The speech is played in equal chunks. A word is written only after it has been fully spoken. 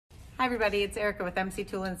Hi everybody, it's Erica with MC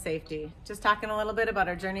Tool and Safety. Just talking a little bit about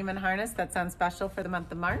our Journeyman harness that's on special for the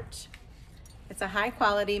month of March. It's a high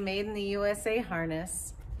quality, made in the USA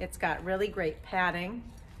harness. It's got really great padding.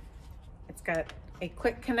 It's got a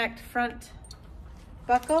quick connect front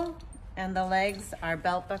buckle, and the legs are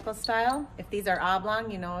belt buckle style. If these are oblong,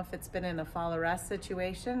 you know if it's been in a fall arrest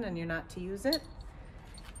situation and you're not to use it.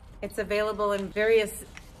 It's available in various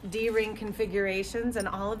D-ring configurations, and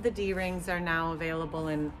all of the D-rings are now available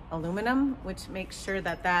in aluminum, which makes sure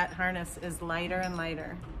that that harness is lighter and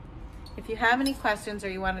lighter. If you have any questions or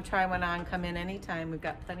you want to try one on, come in anytime. We've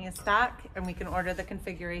got plenty of stock and we can order the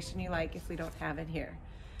configuration you like if we don't have it here.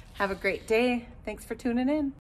 Have a great day. Thanks for tuning in.